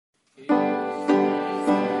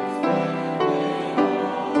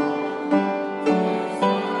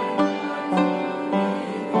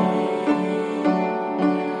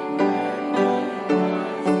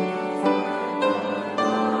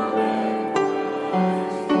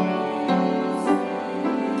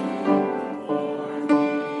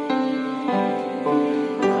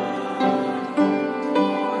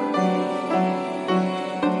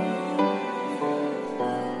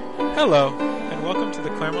Hello, and welcome to the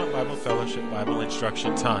Claremont Bible Fellowship Bible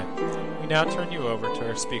Instruction Time. We now turn you over to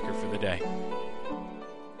our speaker for the day.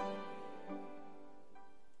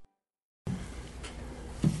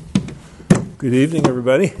 Good evening,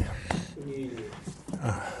 everybody.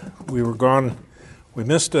 We were gone. We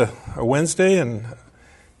missed a Wednesday and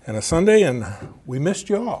a Sunday, and we missed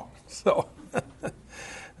you all. So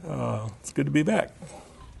it's good to be back.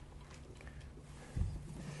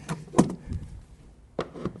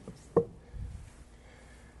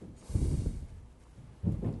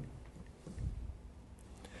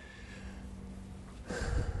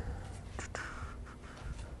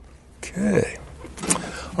 Okay.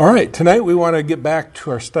 All right, tonight we want to get back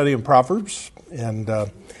to our study in Proverbs, and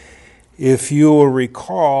if you will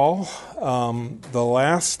recall, the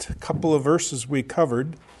last couple of verses we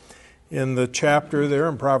covered in the chapter there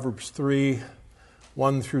in Proverbs 3,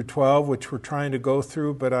 1 through 12, which we're trying to go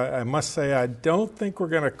through, but I must say I don't think we're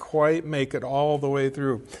going to quite make it all the way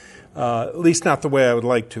through, at least not the way I would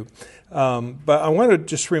like to. But I want to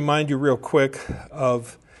just remind you real quick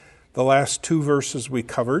of the last two verses we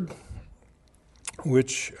covered,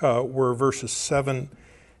 which were verses 7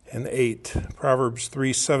 and 8, Proverbs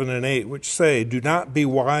 3, 7 and 8, which say, "Do not be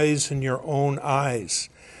wise in your own eyes.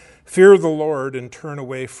 Fear the Lord and turn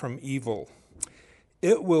away from evil.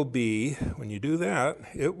 It will be," when you do that,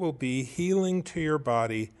 "it will be healing to your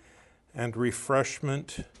body and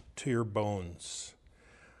refreshment to your bones."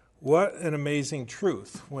 What an amazing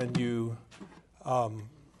truth when you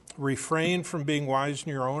refrain from being wise in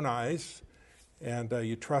your own eyes, and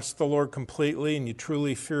you trust the Lord completely, and you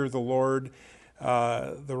truly fear the Lord.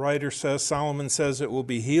 The writer says, Solomon says, it will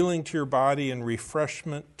be healing to your body and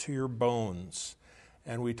refreshment to your bones.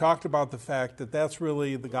 And we talked about the fact that that's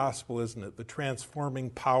really the gospel, isn't it? The transforming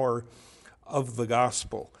power of the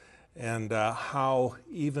gospel. And how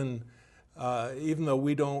even though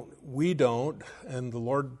we don't, and the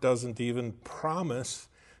Lord doesn't even promise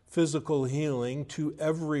physical healing to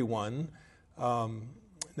everyone,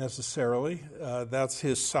 necessarily. That's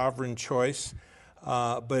his sovereign choice.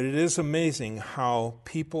 But it is amazing how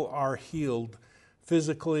people are healed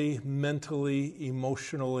physically, mentally,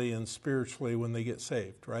 emotionally, and spiritually when they get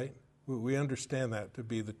saved, right? We understand that to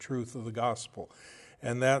be the truth of the gospel.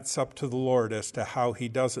 And that's up to the Lord as to how he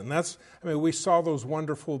does it. And we saw those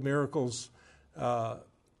wonderful miracles.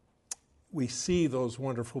 We see those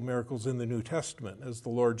wonderful miracles in the New Testament as the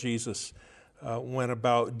Lord Jesus went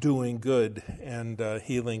about doing good and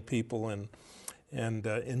healing people and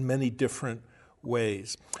in many different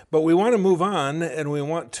ways. But we want to move on, and we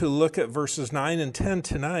want to look at verses 9 and 10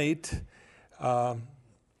 tonight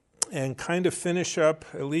and kind of finish up,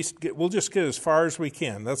 we'll just get as far as we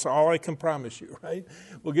can. That's all I can promise you, right?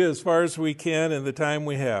 We'll get as far as we can in the time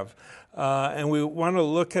we have. And we want to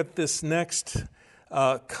look at this next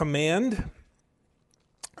command,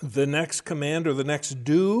 the next command or the next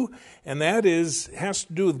do, and that has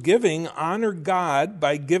to do with giving. Honor God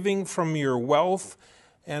by giving from your wealth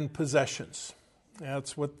and possessions.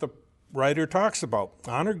 That's what the writer talks about.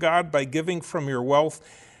 Honor God by giving from your wealth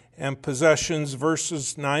and possessions.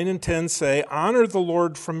 Verses 9 and 10 say, "Honor the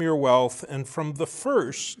Lord from your wealth and from the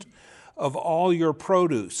first of all your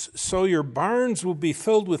produce. So your barns will be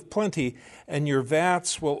filled with plenty and your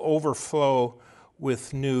vats will overflow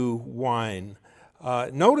with new wine."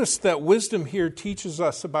 Notice that wisdom here teaches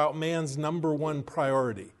us about man's number one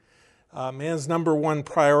priority. Man's number one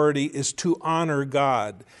priority is to honor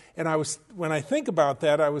God. And when I think about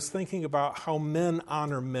that, I was thinking about how men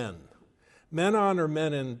honor men. Men honor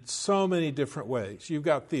men in so many different ways. You've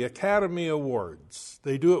got the Academy Awards.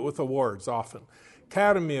 They do it with awards often.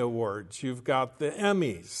 Academy Awards. You've got the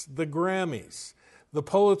Emmys, the Grammys, the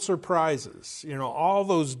Pulitzer Prizes, all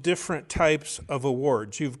those different types of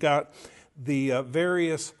awards. You've got the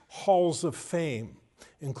various halls of fame,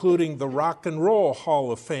 including the Rock and Roll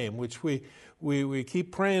Hall of Fame, which we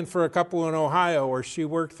keep praying for a couple in Ohio where she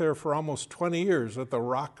worked there for almost 20 years at the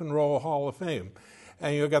Rock and Roll Hall of Fame.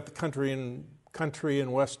 And you've got the Country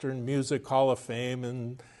and Western Music Hall of Fame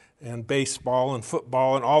and baseball and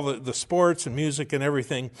football and all the sports and music and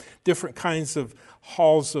everything, different kinds of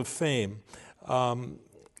halls of fame. Again,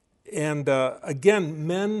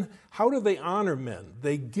 men, how do they honor men?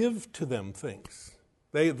 They give to them things.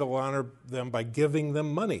 They'll honor them by giving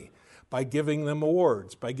them money, by giving them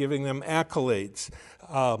awards, by giving them accolades,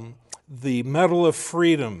 the Medal of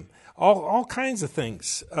Freedom, all kinds of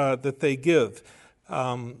things that they give.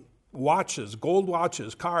 Watches, gold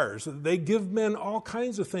watches, cars. They give men all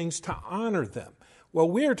kinds of things to honor them. Well,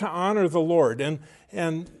 we are to honor the Lord,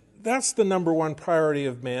 and that's the number one priority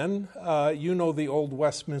of man. You know the old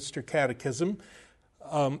Westminster Catechism.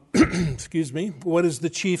 Excuse me. What is the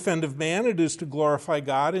chief end of man? It is to glorify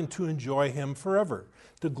God and to enjoy Him forever.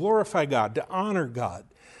 To glorify God, to honor God.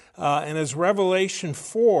 And as Revelation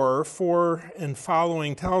 4 and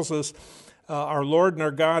following tells us, our Lord and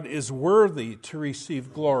our God is worthy to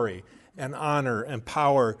receive glory and honor and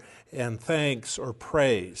power and thanks or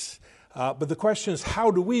praise. But the question is,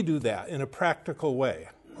 how do we do that in a practical way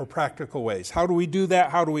or practical ways? How do we do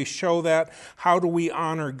that? How do we show that? How do we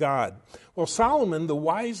honor God? Well, Solomon, the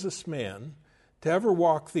wisest man to ever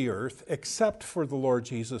walk the earth, except for the Lord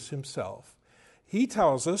Jesus Himself, he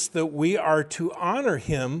tells us that we are to honor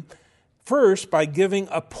Him first by giving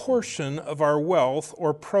a portion of our wealth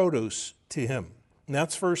or produce to Him. And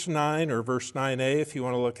that's verse 9 or verse 9a if you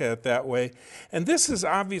want to look at it that way. And this is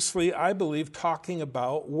obviously, I believe, talking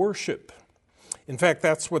about worship. In fact,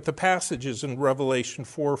 that's what the passage is in Revelation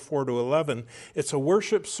 4:4-11. It's a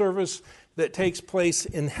worship service that takes place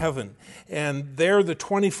in heaven. And they're the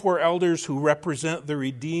 24 elders who represent the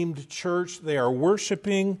redeemed church. They are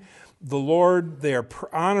worshiping the Lord. They are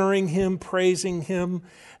honoring Him, praising Him,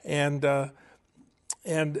 and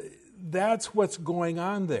that's what's going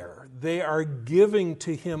on there. They are giving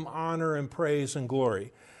to Him honor and praise and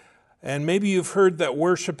glory. And maybe you've heard that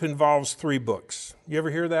worship involves 3 books. You ever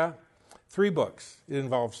hear that? 3 books. It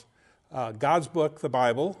involves God's book, the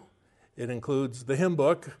Bible. It includes the hymn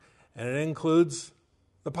book, and it includes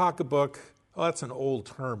the pocketbook. Oh, that's an old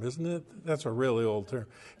term, isn't it? That's a really old term.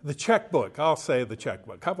 The checkbook. I'll say the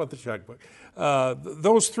checkbook. How about the checkbook?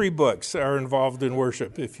 Those 3 books are involved in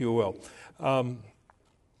worship, if you will.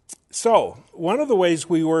 So, one of the ways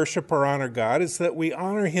we worship or honor God is that we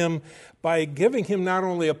honor Him by giving Him not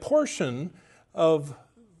only a portion of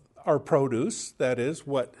our produce, that is,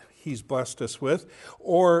 what He's blessed us with,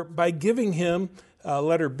 or by giving Him,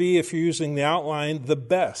 letter B, if you're using the outline, the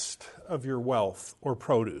best of your wealth or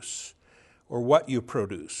produce, or what you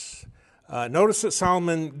produce. Notice that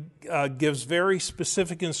Solomon gives very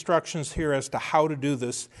specific instructions here as to how to do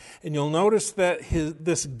this. And you'll notice that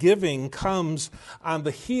this giving comes on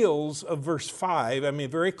the heels of verse 5. I mean,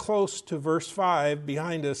 very close to verse 5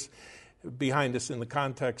 behind us in the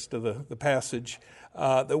context of the passage,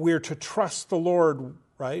 that we're to trust the Lord,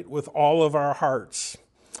 right, with all of our hearts.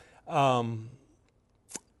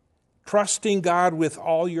 Trusting God with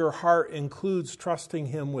all your heart includes trusting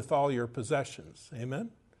Him with all your possessions.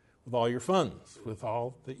 Amen? With all your funds, with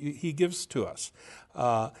all that He gives to us.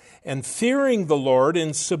 And fearing the Lord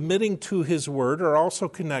and submitting to His word are also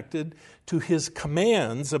connected to His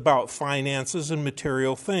commands about finances and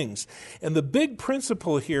material things. And the big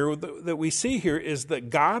principle here that we see here is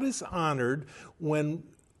that God is honored when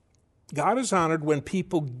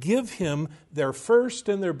people give Him their first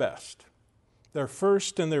and their best. Their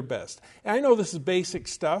first and their best. And I know this is basic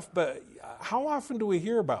stuff, but how often do we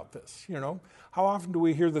hear about this? You know, how often do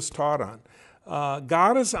we hear this taught on?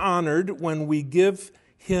 God is honored when we give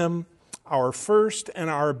Him our first and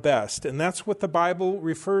our best. And that's what the Bible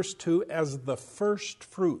refers to as the first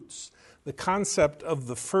fruits. The concept of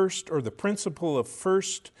the first, or the principle of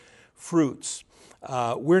first fruits.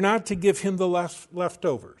 We're not to give Him the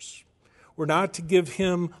leftovers. We're not to give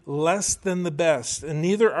Him less than the best, and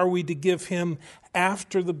neither are we to give Him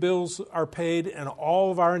after the bills are paid and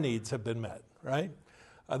all of our needs have been met, right?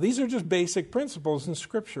 These are just basic principles in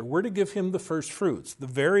Scripture. We're to give Him the first fruits, the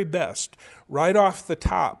very best, right off the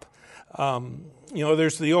top.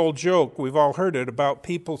 There's the old joke, we've all heard it, about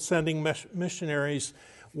people sending missionaries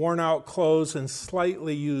worn-out clothes and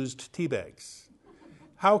slightly used tea bags.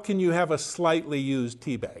 How can you have a slightly used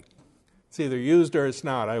tea bag? It's either used or it's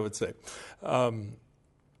not, I would say.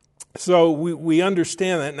 So we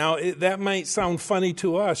understand that. Now, that might sound funny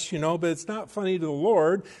to us, but it's not funny to the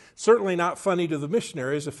Lord. Certainly not funny to the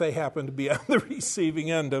missionaries if they happen to be on the receiving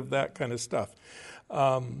end of that kind of stuff.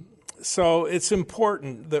 So it's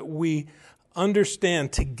important that we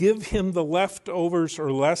understand to give Him the leftovers or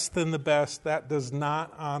less than the best, that does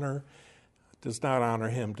not honor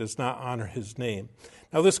Him, does not honor His name.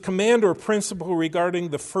 Now, this command or principle regarding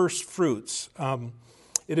the first fruits,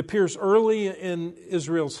 it appears early in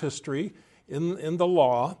Israel's history, in the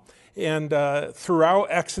law, and throughout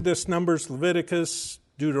Exodus, Numbers, Leviticus,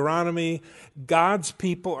 Deuteronomy, God's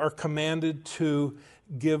people are commanded to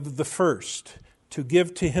give the first, to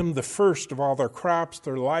give to Him the first of all their crops,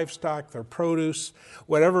 their livestock, their produce,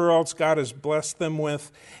 whatever else God has blessed them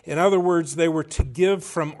with. In other words, they were to give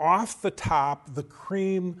from off the top the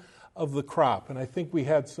cream of the crop. And I think we've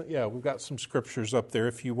got some scriptures up there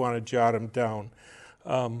if you want to jot them down.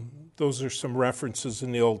 Those are some references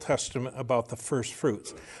in the Old Testament about the first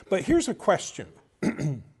fruits. But here's a question.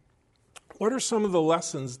 What are some of the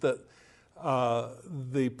lessons that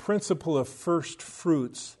the principle of first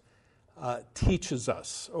fruits teaches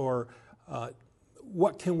us, or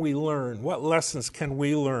what can we learn? What lessons can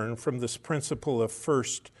we learn from this principle of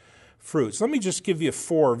first fruits? Let me just give you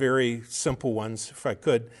 4 very simple ones, if I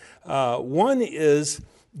could. One is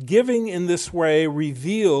giving in this way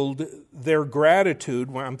revealed their gratitude.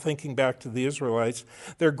 When I'm thinking back to the Israelites,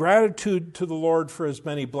 their gratitude to the Lord for his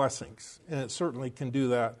many blessings. And it certainly can do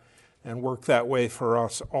that and work that way for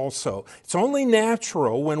us also. It's only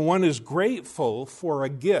natural when one is grateful for a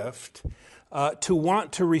gift to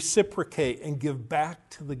want to reciprocate and give back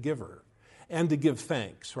to the giver and to give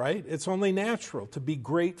thanks, right? It's only natural to be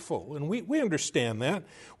grateful. And we understand that.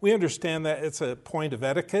 We understand that it's a point of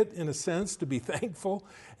etiquette, in a sense, to be thankful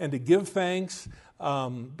and to give thanks,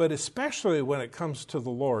 but especially when it comes to the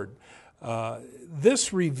Lord.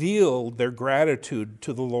 This revealed their gratitude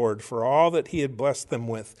to the Lord for all that he had blessed them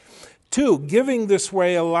with. 2, giving this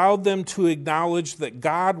way allowed them to acknowledge that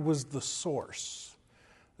God was the source,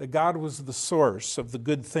 that God was the source of the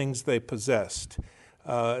good things they possessed.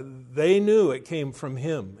 They knew it came from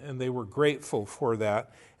him, and they were grateful for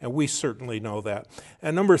that, and we certainly know that.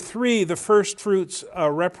 And number 3, the first fruits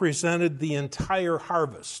represented the entire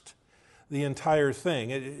harvest, the entire thing.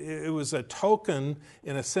 It was a token,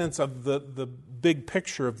 in a sense, of the big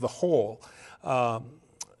picture of the whole.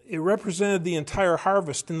 It represented the entire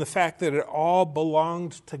harvest in the fact that it all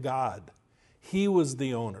belonged to God. He was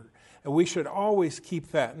the owner, and we should always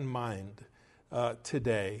keep that in mind.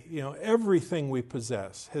 Today, everything we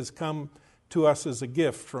possess has come to us as a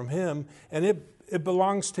gift from him, and it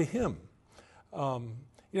belongs to him.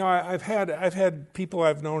 I've had people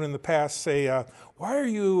I've known in the past say, "Why are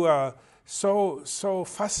you so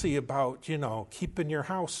fussy about keeping your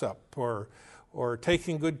house up or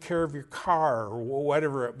taking good care of your car or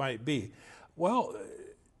whatever it might be?" Well,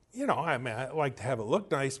 I like to have it look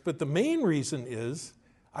nice, but the main reason is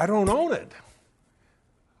I don't own it.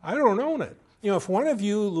 I don't own it. If one of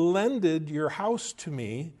you lended your house to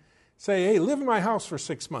me, say, "Hey, live in my house for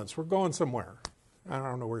 6 months. We're going somewhere." I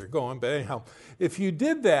don't know where you're going, but anyhow, if you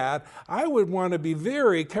did that, I would want to be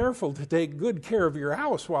very careful to take good care of your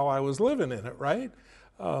house while I was living in it, right?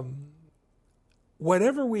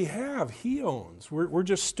 Whatever we have, he owns. We're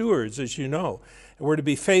just stewards, as you know, and we're to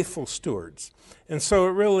be faithful stewards. And so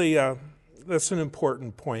it really, that's an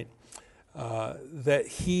important point, that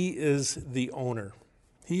he is the owner.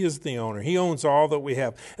 He is the owner. He owns all that we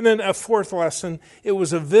have. And then a 4th lesson, it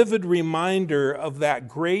was a vivid reminder of that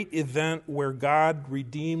great event where God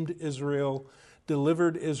redeemed Israel,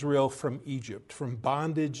 delivered Israel from Egypt, from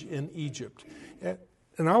bondage in Egypt.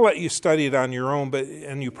 And I'll let you study it on your own,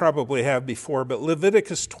 and you probably have before, but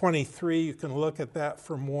Leviticus 23, you can look at that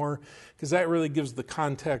for more, because that really gives the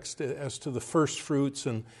context as to the first fruits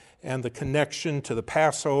and the connection to the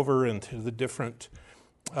Passover and to the different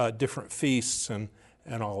feasts and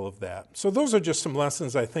all of that. So those are just some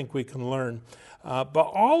lessons I think we can learn. But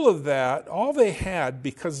all of that, all that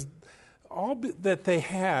they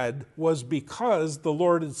had was because the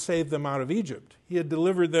Lord had saved them out of Egypt. He had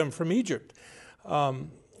delivered them from Egypt. And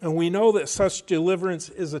we know that such deliverance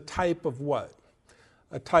is a type of what?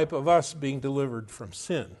 A type of us being delivered from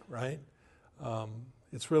sin, right?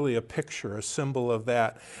 It's really a picture, a symbol of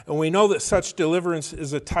that. And we know that such deliverance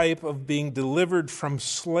is a type of being delivered from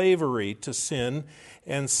slavery to sin.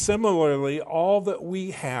 And similarly, all that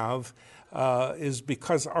we have is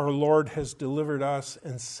because our Lord has delivered us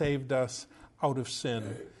and saved us out of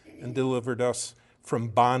sin and delivered us from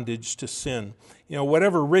bondage to sin.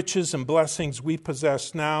 Whatever riches and blessings we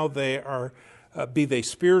possess now, they are, be they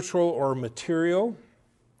spiritual or material,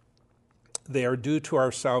 they are due to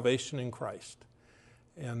our salvation in Christ.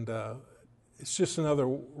 And it's just another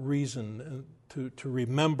reason to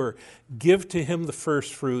remember, give to him the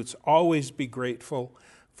first fruits, always be grateful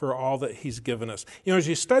for all that he's given us. As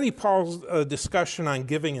you study Paul's discussion on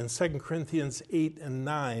giving in 2 Corinthians 8 and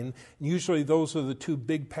 9, usually those are the 2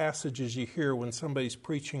 big passages you hear when somebody's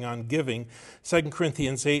preaching on giving, 2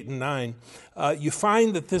 Corinthians 8 and 9, you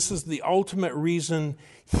find that this is the ultimate reason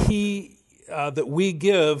that we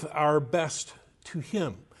give our best to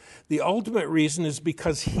him. The ultimate reason is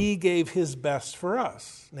because he gave his best for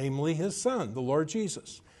us, namely his Son, the Lord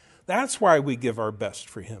Jesus. That's why we give our best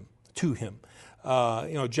for him, to him.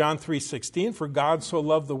 John 3:16, for God so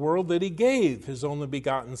loved the world that he gave his only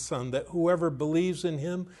begotten Son, that whoever believes in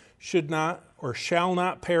him should not or shall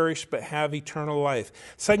not perish but have eternal life.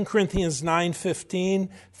 2 Corinthians 9:15,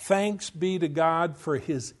 thanks be to God for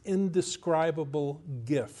his indescribable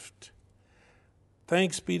gift.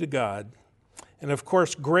 Thanks be to God. And of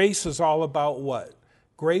course, grace is all about what?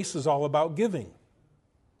 Grace is all about giving.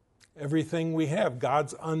 everything we have.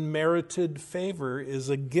 God's unmerited favor is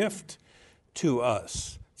a gift to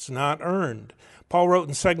us. It's not earned. Paul wrote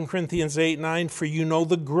in 2 Corinthians 8:9, "For you know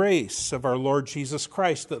the grace of our Lord Jesus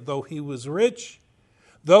Christ, that though he was rich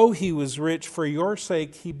for your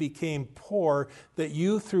sake, he became poor, that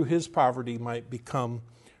you through his poverty might become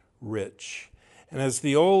rich." And as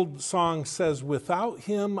the old song says, without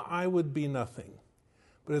him I would be nothing.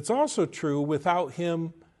 But it's also true, without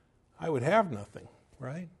him I would have nothing,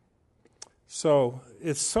 right? So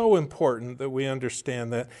it's so important that we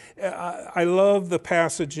understand that. I love the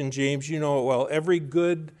passage in James, you know it well. Every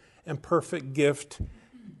good and perfect gift,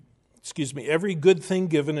 every good thing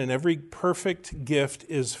given and every perfect gift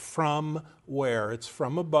is from where? It's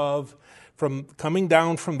from above, from coming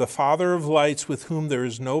down from the Father of lights, with whom there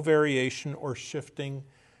is no variation or shifting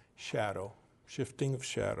of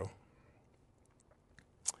shadow.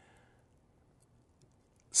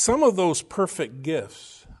 Some of those perfect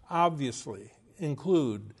gifts obviously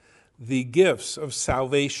include the gifts of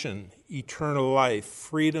salvation, eternal life,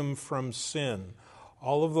 freedom from sin,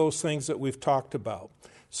 all of those things that we've talked about.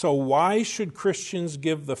 So why should Christians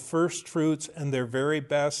give the first fruits and their very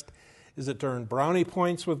best? Is it to earn brownie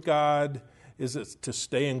points with God? Is it to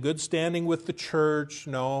stay in good standing with the church?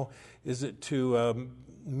 No. Is it to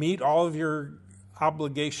meet all of your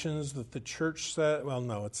obligations that the church said? Well,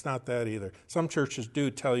 no, it's not that either. Some churches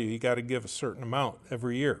do tell you got to give a certain amount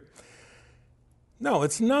every year. No,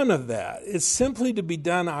 it's none of that. It's simply to be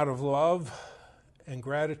done out of love and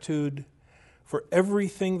gratitude for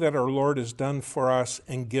everything that our Lord has done for us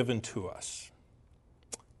and given to us.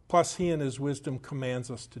 Plus, he in his wisdom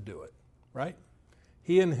commands us to do it, right?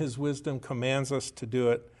 He in his wisdom commands us to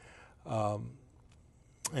do it,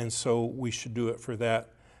 and so we should do it for that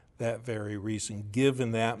very reason. Give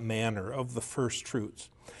in that manner of the first fruits.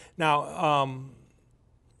 Now,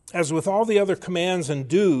 as with all the other commands and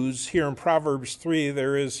dues here in Proverbs 3,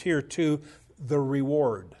 there is here too the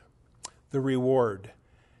reward. The reward.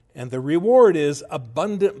 And the reward is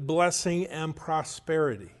abundant blessing and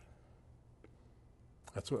prosperity.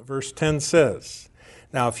 That's what verse 10 says.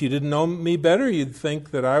 Now, if you didn't know me better, you'd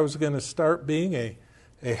think that I was going to start being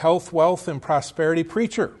a health, wealth, and prosperity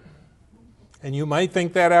preacher. And you might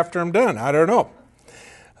think that after I'm done. I don't know.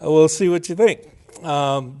 We'll see what you think.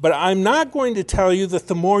 But I'm not going to tell you that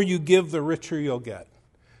the more you give, the richer you'll get.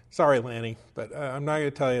 Sorry, Lanny, but I'm not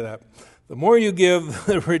going to tell you that. The more you give,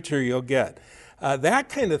 the richer you'll get. That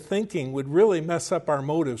kind of thinking would really mess up our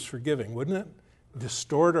motives for giving, wouldn't it?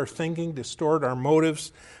 Distort our thinking, distort our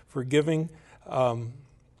motives for giving.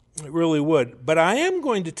 It really would. But I am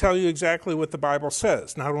going to tell you exactly what the Bible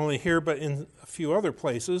says, not only here but in a few other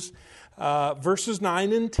places. Verses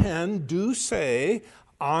 9 and 10 do say,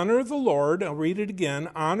 honor the Lord, I'll read it again,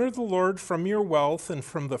 honor the Lord from your wealth and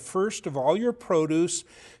from the first of all your produce,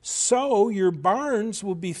 so your barns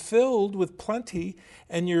will be filled with plenty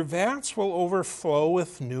and your vats will overflow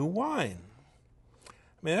with new wine. I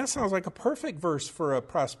mean, that sounds like a perfect verse for a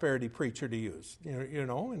prosperity preacher to use, you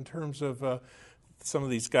know, in terms of some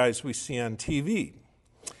of these guys we see on TV.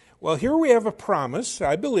 Well, here we have a promise,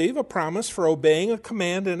 I believe, a promise for obeying a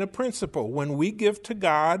command and a principle. When we give to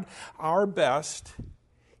God our best,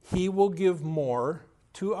 he will give more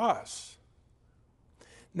to us.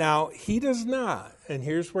 Now, he does not, and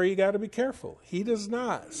here's where you got to be careful, he does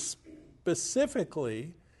not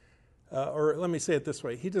specifically, or let me say it this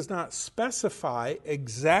way, he does not specify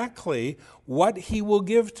exactly what he will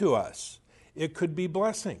give to us. It could be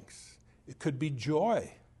blessings. It could be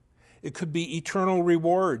joy. It could be eternal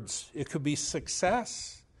rewards. It could be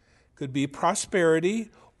success. It could be prosperity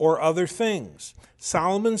or other things.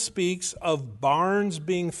 Solomon speaks of barns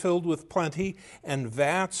being filled with plenty and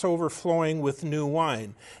vats overflowing with new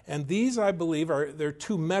wine. And these, I believe, they're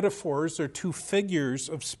two metaphors, they're two figures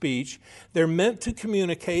of speech. They're meant to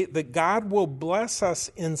communicate that God will bless us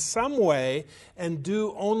in some way and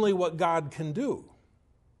do only what God can do.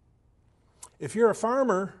 If you're a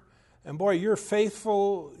farmer, and boy, you're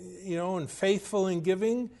faithful, and faithful in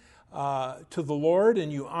giving to the Lord,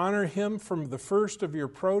 and you honor him from the first of your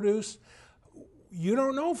produce, you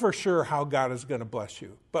don't know for sure how God is going to bless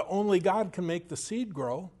you. But only God can make the seed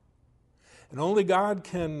grow. And only God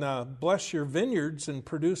can bless your vineyards and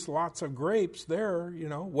produce lots of grapes there,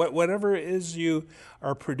 whatever it is you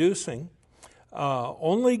are producing.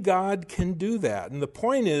 Only God can do that. And the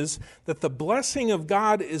point is that the blessing of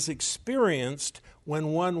God is experienced when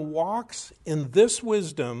one walks in this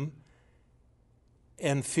wisdom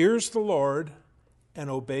and fears the Lord and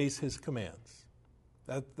obeys his commands.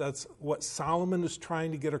 That's what Solomon is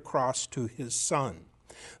trying to get across to his son.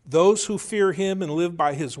 Those who fear him and live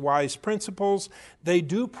by his wise principles, they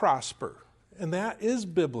do prosper And that is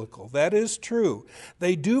biblical. That is true.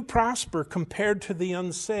 They do prosper compared to the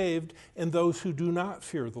unsaved and those who do not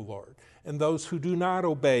fear the Lord and those who do not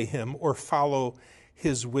obey him or follow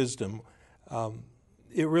his wisdom.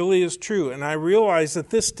 It really is true. And I realize that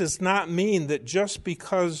this does not mean that just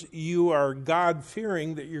because you are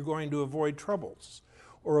God-fearing that you're going to avoid troubles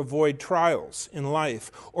or avoid trials in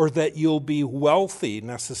life or that you'll be wealthy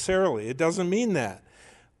necessarily. It doesn't mean that.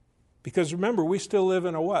 Because remember, we still live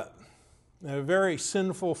in a what? In a very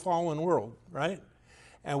sinful, fallen world, right?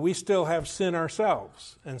 And we still have sin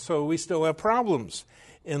ourselves. And so we still have problems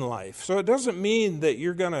in life. So it doesn't mean that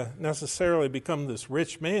you're going to necessarily become this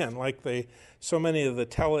rich man like so many of the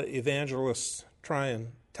televangelists try and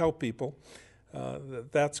tell people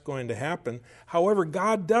that's going to happen. However,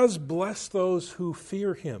 God does bless those who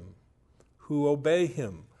fear him, who obey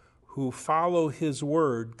him, who follow his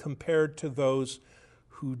word compared to those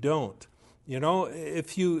who don't. You know,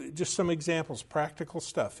 just some examples, practical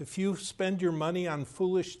stuff. If you spend your money on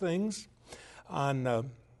foolish things,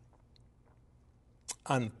 on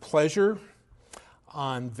pleasure,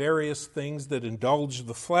 on various things that indulge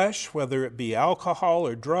the flesh, whether it be alcohol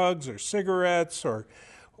or drugs or cigarettes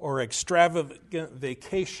or extravagant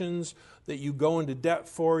vacations that you go into debt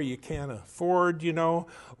for, you can't afford,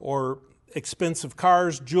 or expensive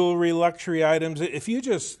cars, jewelry, luxury items. If you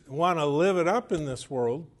just want to live it up in this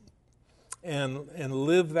world and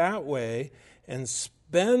live that way and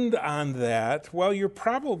spend on that, well, you're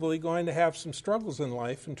probably going to have some struggles in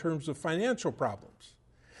life in terms of financial problems.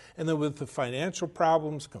 And then with the financial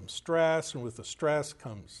problems comes stress, and with the stress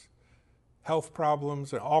comes health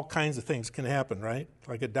problems, and all kinds of things can happen, right?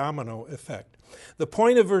 Like a domino effect. The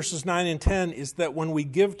point of verses 9 and 10 is that when we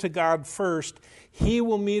give to God first, he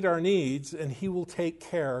will meet our needs and he will take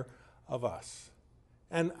care of us.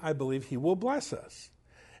 And I believe he will bless us.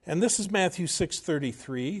 And this is Matthew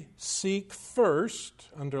 6:33. Seek first,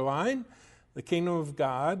 underline, the kingdom of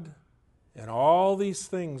God, and all these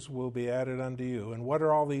things will be added unto you. And what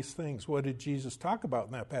are all these things? What did Jesus talk about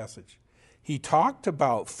in that passage? He talked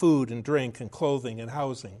about food and drink and clothing and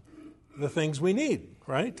housing, the things we need,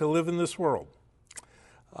 right, to live in this world.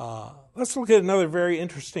 Let's look at another very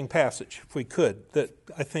interesting passage, if we could, that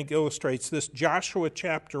I think illustrates this. Joshua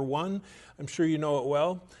chapter 1. I'm sure you know it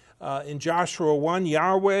well. In Joshua 1,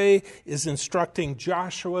 Yahweh is instructing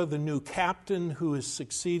Joshua, the new captain who is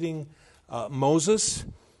succeeding Moses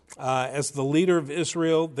as the leader of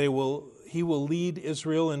Israel. He will lead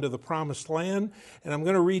Israel into the promised land. And I'm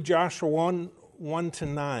going to read Joshua 1 to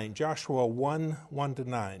 9. Joshua 1, 1 to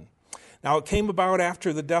 9. Now it came about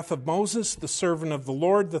after the death of Moses, the servant of the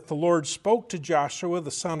Lord, that the Lord spoke to Joshua,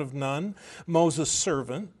 the son of Nun, Moses'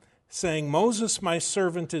 servant, saying, Moses, my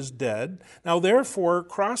servant, is dead. Now therefore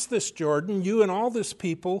cross this Jordan, you and all this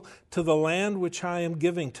people, to the land which I am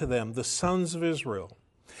giving to them, the sons of Israel.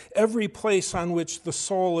 Every place on which the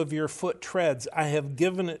sole of your foot treads, I have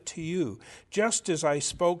given it to you, just as I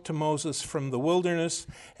spoke to Moses from the wilderness,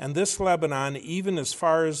 and this Lebanon, even as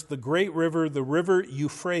far as the great river, the river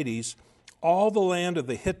Euphrates, all the land of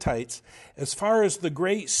the Hittites, as far as the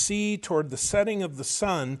great sea toward the setting of the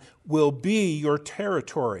sun, will be your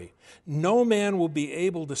territory. No man will be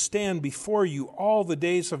able to stand before you all the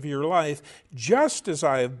days of your life. Just as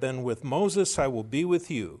I have been with Moses, I will be with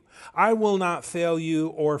you. I will not fail you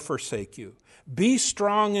or forsake you. Be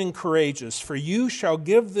strong and courageous, for you shall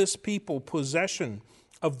give this people possession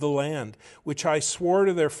of the land, which I swore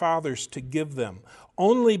to their fathers to give them.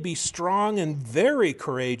 Only be strong and very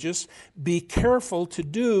courageous. Be careful to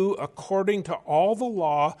do according to all the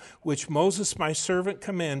law which Moses my servant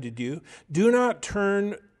commanded you. Do not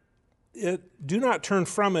turn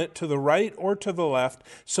from it to the right or to the left,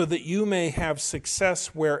 so that you may have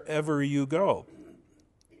success wherever you go.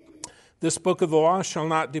 This book of the law shall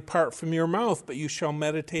not depart from your mouth, but you shall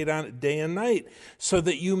meditate on it day and night, so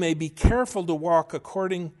that you may be careful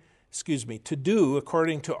to do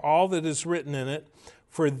according to all that is written in it,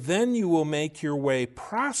 for then you will make your way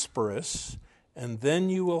prosperous, and then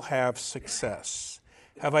you will have success.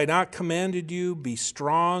 Have I not commanded you? Be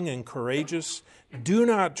strong and courageous. Do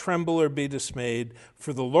not tremble or be dismayed,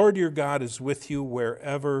 for the Lord your God is with you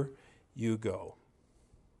wherever you go.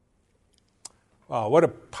 Wow, what a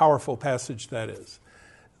powerful passage that is.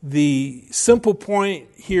 The simple point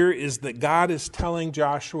here is that God is telling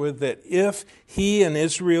Joshua that if he and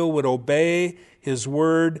Israel would obey his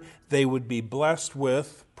word, they would be blessed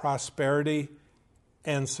with prosperity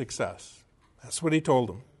and success. That's what he told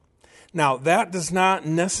them. Now, that does not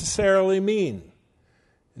necessarily mean,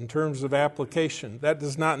 in terms of application, that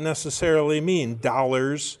does not necessarily mean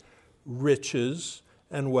dollars, riches,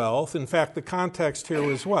 and wealth. In fact, the context here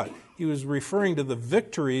was what? He was referring to the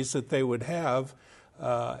victories that they would have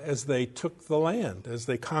as they took the land, as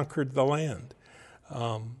they conquered the land.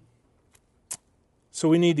 So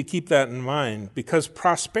we need to keep that in mind, because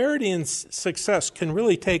prosperity and success can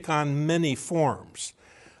really take on many forms.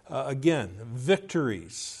 Again,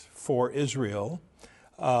 victories for Israel.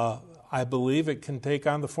 I believe it can take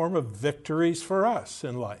on the form of victories for us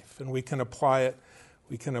in life, and we can apply it.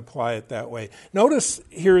 We can apply it that way. Notice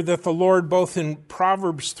here that the Lord, both in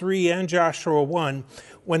Proverbs 3 and Joshua 1,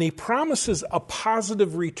 when he promises a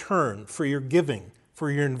positive return for your giving,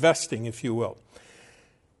 for your investing, if you will,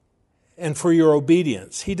 and for your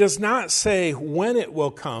obedience, he does not say when it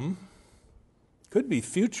will come. Could be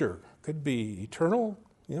future, could be eternal,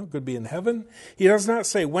 could be in heaven. He does not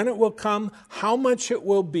say when it will come, how much it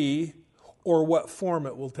will be, or what form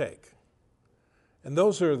it will take. And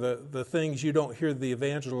those are the things you don't hear the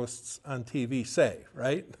evangelists on TV say,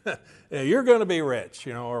 right? You're going to be rich,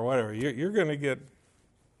 or whatever. You're going to get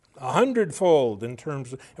 100-fold in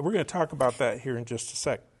terms of, and we're going to talk about that here in just a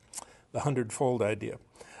sec, the 100-fold idea.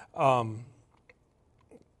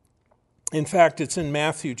 In fact, it's in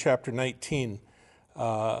Matthew chapter 19.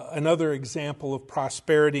 Another example of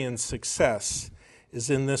prosperity and success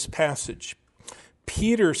is in this passage.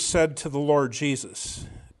 Peter said to the Lord Jesus,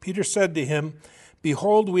 Peter said to him,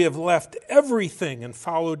 "Behold, we have left everything and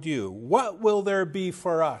followed you. What will there be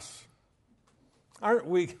for us?" Aren't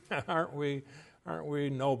we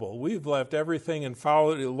noble? We've left everything and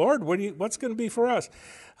followed you. Lord, what's going to be for us?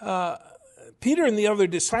 Peter and the other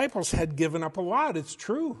disciples had given up a lot. It's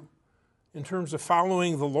true. In terms of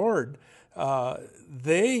following the Lord,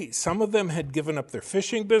 some of them had given up their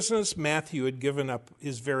fishing business. Matthew had given up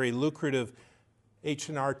his very lucrative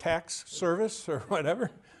H&R tax service or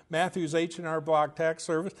whatever. Matthew's H&R Block tax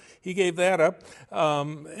service. He gave that up.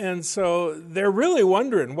 And so they're really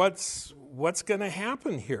wondering what's going to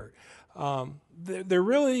happen here. They're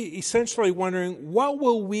really essentially wondering, what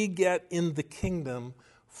will we get in the kingdom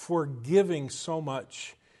for giving so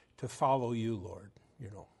much to follow you, Lord?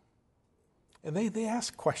 And they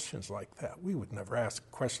ask questions like that. We would never ask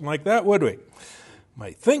a question like that, would we?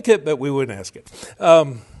 Might think it, but we wouldn't ask it.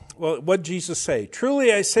 Well, what did Jesus say?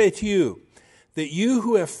 "Truly I say to you, that you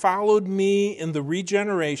who have followed me in the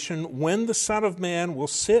regeneration, when the Son of Man will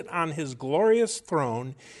sit on his glorious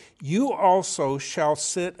throne, you also shall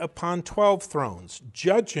sit upon 12 thrones,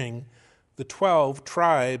 judging the 12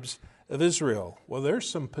 tribes of Israel." Well, there's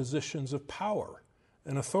some positions of power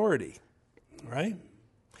and authority, right?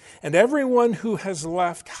 "And everyone who has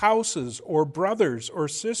left houses or brothers or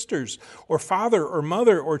sisters or father or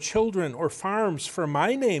mother or children or farms for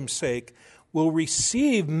my name's sake will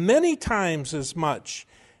receive many times as much,"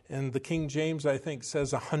 and the King James, I think,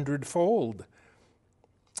 says 100-fold,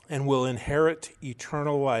 "and will inherit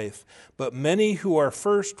eternal life. But many who are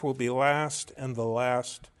first will be last, and the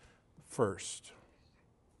last first."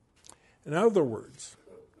 In other words,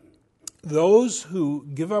 those who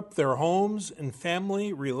give up their homes and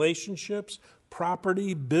family, relationships,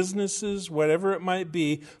 property, businesses, whatever it might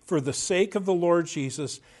be, for the sake of the Lord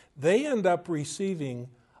Jesus, they end up receiving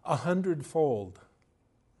 100-fold,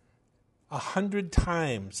 100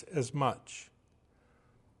 times as much.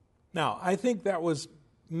 Now, I think that was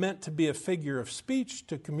meant to be a figure of speech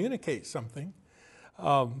to communicate something.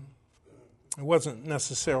 It wasn't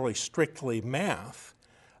necessarily strictly math,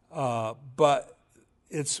 but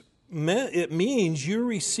it means you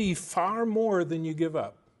receive far more than you give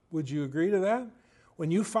up. Would you agree to that? When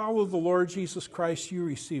you follow the Lord Jesus Christ, you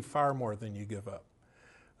receive far more than you give up.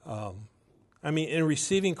 In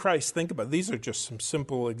receiving Christ, think about it. These are just some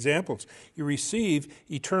simple examples. You receive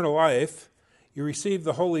eternal life. You receive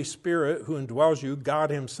the Holy Spirit who indwells you, God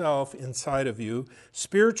himself inside of you,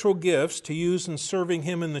 spiritual gifts to use in serving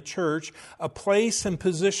him in the church, a place and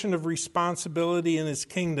position of responsibility in his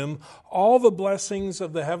kingdom, all the blessings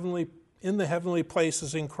of the heavenly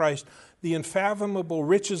places in Christ, the unfathomable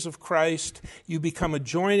riches of Christ. You become a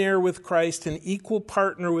joint heir with Christ, an equal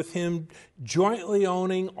partner with him, jointly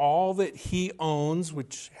owning all that he owns,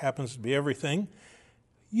 which happens to be everything.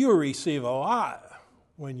 You receive a lot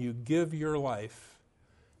when you give your life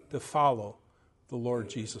to follow the Lord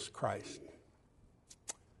Jesus Christ.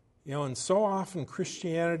 And so often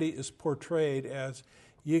Christianity is portrayed as,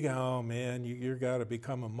 you've got to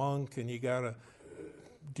become a monk and you got to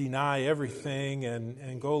deny everything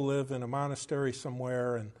and go live in a monastery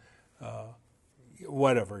somewhere and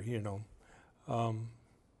whatever,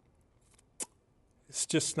 It's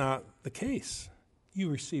just not the case.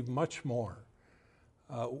 You receive much more.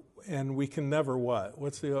 And we can never what?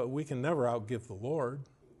 We can never outgive the Lord.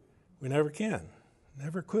 We never can.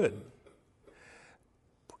 Never could.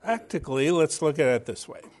 Practically, let's look at it this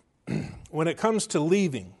way. When it comes to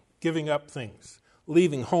leaving, giving up things,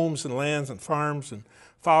 leaving homes and lands and farms and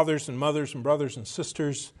fathers and mothers and brothers and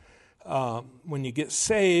sisters, when you get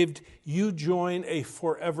saved, you join a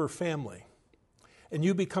forever family. And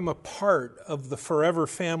you become a part of the forever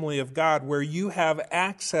family of God where you have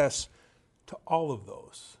access to all of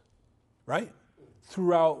those, right?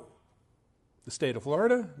 Throughout the state of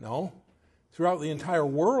Florida? No. Throughout the entire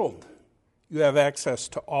world, you have access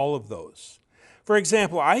to all of those. For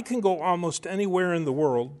example, I can go almost anywhere in the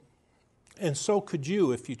world, and so could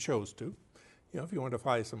you if you chose to. If you want to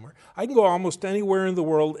fly somewhere. I can go almost anywhere in the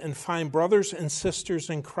world and find brothers and sisters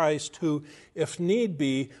in Christ who, if need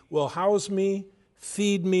be, will house me,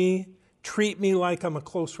 feed me, treat me like I'm a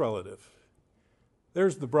close relative.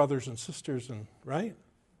 There's the brothers and sisters, right?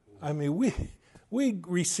 I mean, we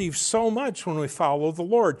receive so much when we follow the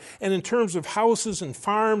Lord. And in terms of houses and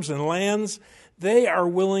farms and lands, they are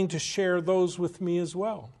willing to share those with me as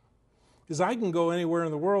well. Because I can go anywhere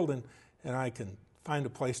in the world and I can find a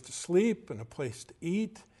place to sleep and a place to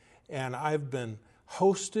eat. And I've been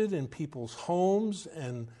hosted in people's homes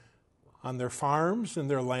and on their farms and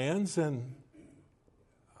their lands. And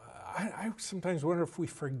I sometimes wonder if we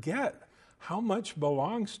forget how much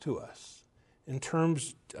belongs to us in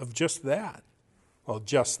terms of just that. Well,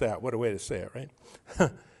 just that. What a way to say it,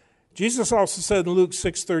 right? Jesus also said in Luke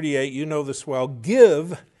 6:38, you know this well,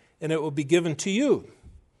 give and it will be given to you.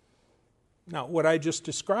 Now, what I just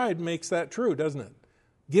described makes that true, doesn't it?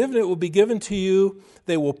 Give and it will be given to you.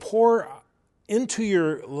 They will pour into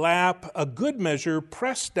your lap a good measure,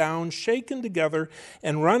 pressed down, shaken together,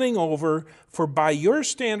 and running over. For by your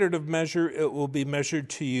standard of measure, it will be measured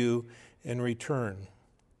to you in return.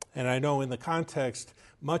 And I know in the context,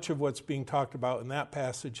 much of what's being talked about in that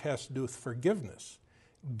passage has to do with forgiveness.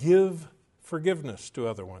 Give forgiveness to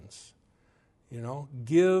other ones.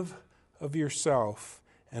 Give of yourself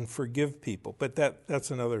and forgive people. But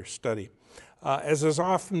that's another study. As has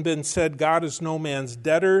often been said, God is no man's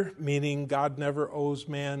debtor, meaning God never owes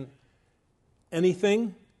man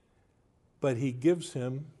anything, but he gives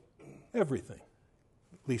him everything.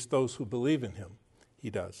 At least those who believe in him,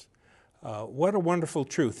 he does. What a wonderful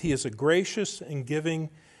truth. He is a gracious and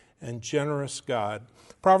giving and generous God.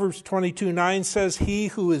 Proverbs 22:9 says, he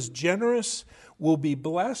who is generous will be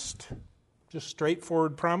blessed. Just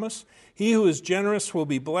straightforward promise. He who is generous will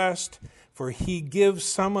be blessed, for he gives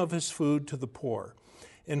some of his food to the poor.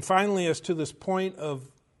 And finally, as to this point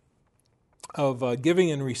of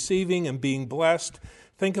giving and receiving and being blessed,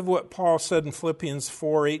 think of what Paul said in Philippians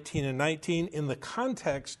 4:18 and 19 in the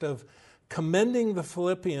context of commending the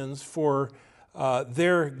Philippians for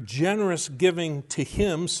their generous giving to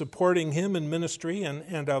him, supporting him in ministry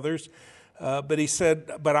and others. But he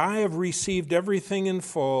said, but I have received everything in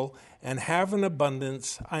full and have an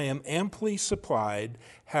abundance. I am amply supplied,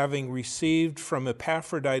 having received from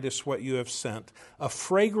Epaphroditus what you have sent, a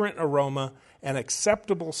fragrant aroma, an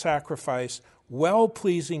acceptable sacrifice,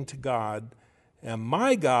 well-pleasing to God. And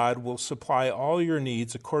my God will supply all your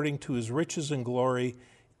needs according to his riches and glory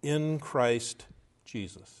in Christ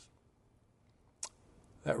Jesus.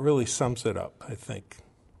 That really sums it up, I think.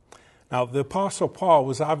 Now, the Apostle Paul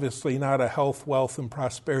was obviously not a health, wealth, and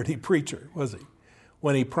prosperity preacher, was he,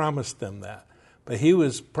 when he promised them that? But he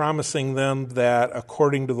was promising them that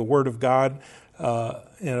according to the Word of God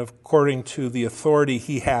and according to the authority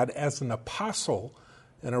he had as an apostle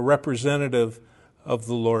and a representative of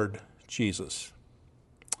the Lord Jesus.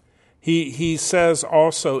 He says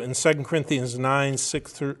also in 2 Corinthians 9,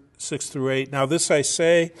 6 through 8, now this I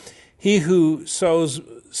say, he who sows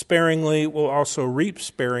sparingly will also reap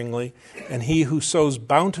sparingly, and he who sows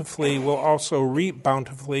bountifully will also reap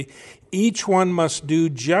bountifully. Each one must do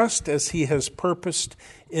just as he has purposed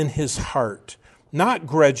in his heart, not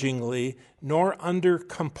grudgingly, nor under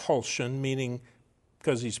compulsion, meaning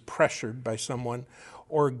because he's pressured by someone,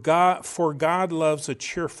 for God loves a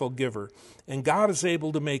cheerful giver. And God is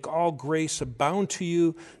able to make all grace abound to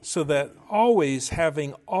you, so that always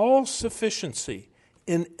having all sufficiency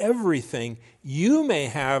in everything, you may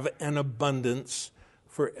have an abundance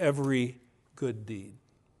for every good deed.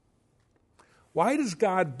 Why does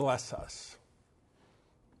God bless us?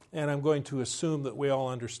 And I'm going to assume that we all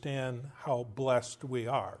understand how blessed we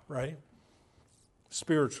are, right?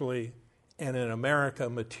 Spiritually, and in America,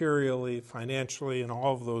 materially, financially, in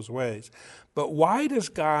all of those ways. But why does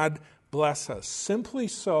God bless us? Simply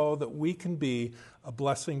so that we can be a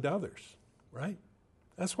blessing to others, right?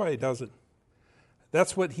 That's why he does it.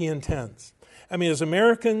 That's what he intends. I mean, as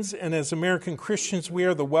Americans and as American Christians, we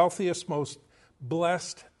are the wealthiest, most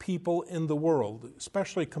blessed people in the world,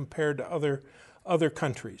 especially compared to other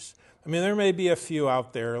countries. I mean, there may be a few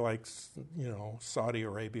out there like, Saudi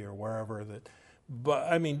Arabia or wherever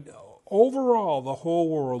but I mean, overall, the whole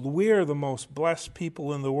world, we are the most blessed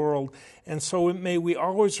people in the world. And so may we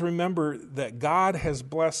always remember that God has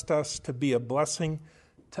blessed us to be a blessing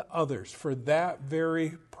to others for that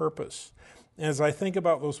very purpose. As I think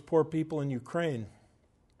about those poor people in Ukraine,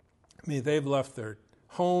 I mean, they've left their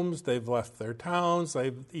homes, they've left their towns,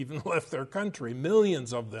 they've even left their country,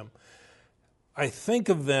 millions of them. I think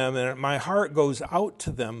of them and my heart goes out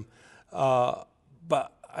to them, but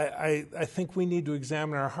I think we need to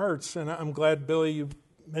examine our hearts, and I'm glad, Billy, you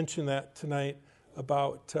mentioned that tonight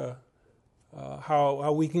about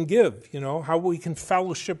how we can give, how we can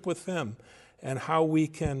fellowship with them, and how we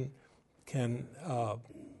can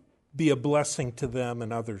be a blessing to them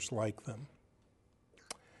and others like them.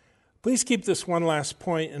 Please keep this one last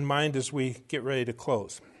point in mind as we get ready to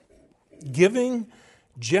close. Giving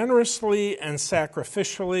generously and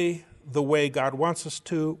sacrificially the way God wants us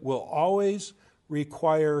to will always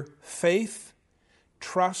require faith,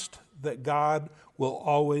 trust that God will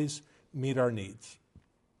always meet our needs.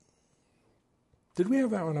 Did we have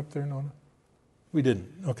that one up there, Nona? We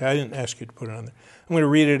didn't. Okay, I didn't ask you to put it on there. I'm going to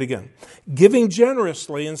read it again. Giving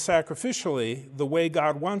generously and sacrificially the way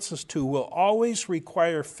God wants us to will always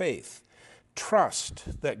require faith,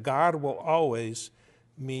 trust that God will always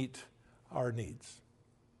meet our needs.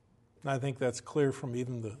 And I think that's clear from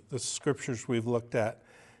even the scriptures we've looked at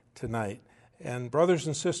tonight. And brothers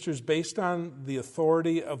and sisters, based on the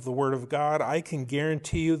authority of the Word of God, I can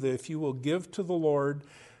guarantee you that if you will give to the Lord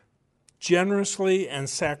generously and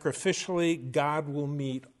sacrificially, God will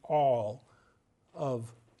meet all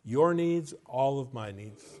of your needs, all of my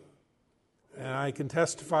needs. And I can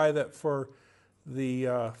testify that for the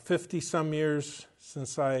 50-some years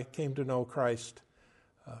since I came to know Christ,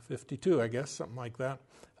 52, I guess, something like that,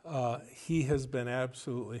 He has been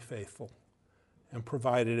absolutely faithful and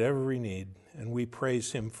provided every need, and we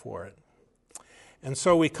praise Him for it. And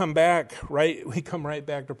so we come right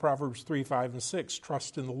back to Proverbs 3, 5, and 6.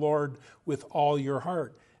 Trust in the Lord with all your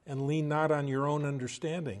heart, and lean not on your own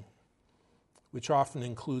understanding, which often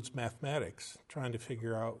includes mathematics, trying to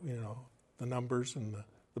figure out, the numbers and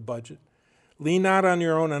the budget. Lean not on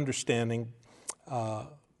your own understanding.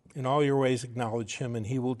 In all your ways acknowledge Him, and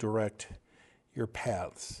He will direct your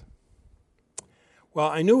paths. Well,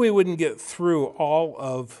 I knew we wouldn't get through all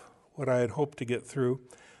of what I had hoped to get through,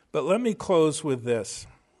 but let me close with this.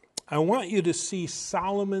 I want you to see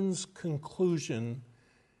Solomon's conclusion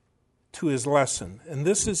to his lesson. And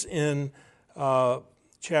this is in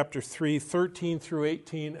chapter 3, 13 through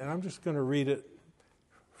 18, and I'm just going to read it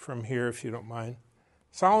from here if you don't mind.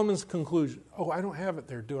 Solomon's conclusion. Oh, I don't have it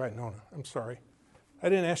there, do I, Nona? I'm sorry. I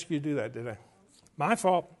didn't ask you to do that, did I? My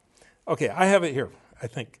fault. Okay, I have it here, I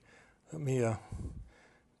think. Let me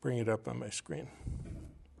bring it up on my screen.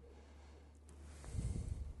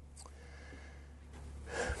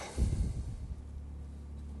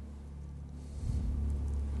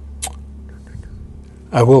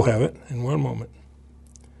 I will have it in one moment.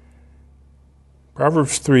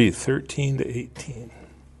 Proverbs 3, 13 to 18.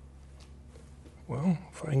 Well,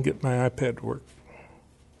 if I can get my iPad to work.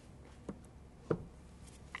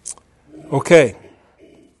 Okay.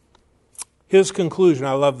 His conclusion,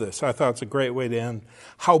 I love this. I thought it's a great way to end.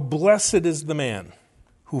 How blessed is the man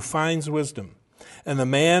who finds wisdom, and the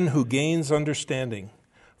man who gains understanding.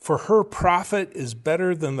 For her profit is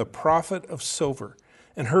better than the profit of silver,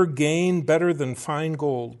 and her gain better than fine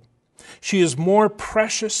gold. She is more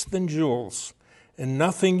precious than jewels, and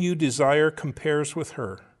nothing you desire compares with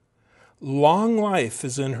her. Long life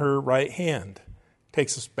is in her right hand.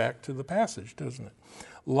 Takes us back to the passage, doesn't it?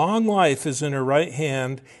 Long life is in her right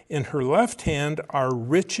hand. In her left hand are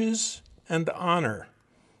riches and honor.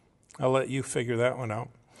 I'll let you figure that one out.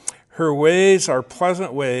 Her ways are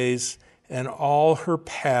pleasant ways, and all her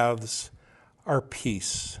paths are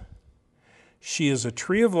peace. She is a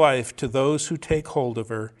tree of life to those who take hold of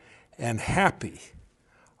her, and happy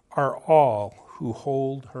are all who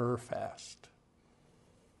hold her fast.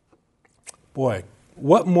 Boy,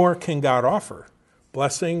 what more can God offer?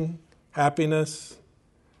 Blessing, happiness,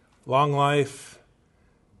 long life,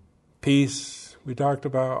 peace. We talked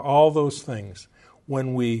about all those things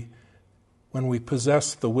when we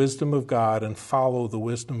possess the wisdom of God and follow the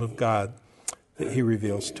wisdom of God that He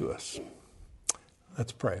reveals to us.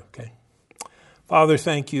 Let's pray, okay? Father,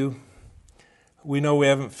 thank you. We know we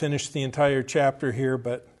haven't finished the entire chapter here,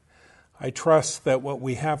 but I trust that what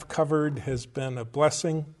we have covered has been a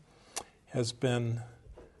blessing, has been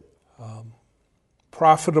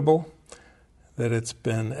profitable, that it's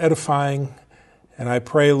been edifying. And I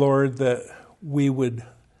pray, Lord, that we would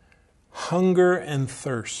hunger and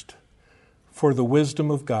thirst for the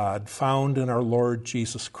wisdom of God found in our Lord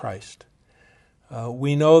Jesus Christ.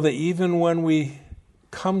 We know that even when we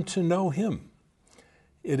come to know Him,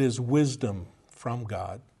 it is wisdom from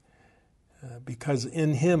God, because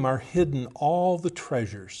in Him are hidden all the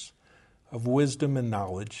treasures of wisdom and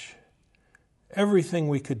knowledge. Everything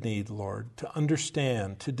we could need, Lord, to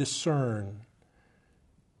understand, to discern,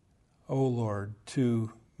 oh Lord,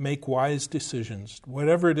 to make wise decisions,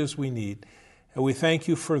 whatever it is we need. And we thank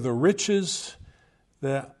you for the riches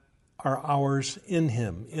that are ours in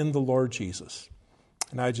Him, in the Lord Jesus.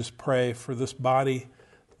 And I just pray for this body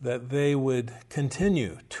that they would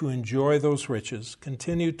continue to enjoy those riches,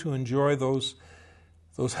 continue to enjoy those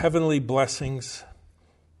heavenly blessings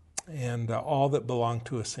and all that belong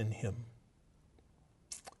to us in Him.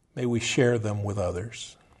 May we share them with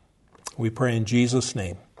others. We pray in Jesus'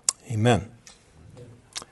 name. Amen.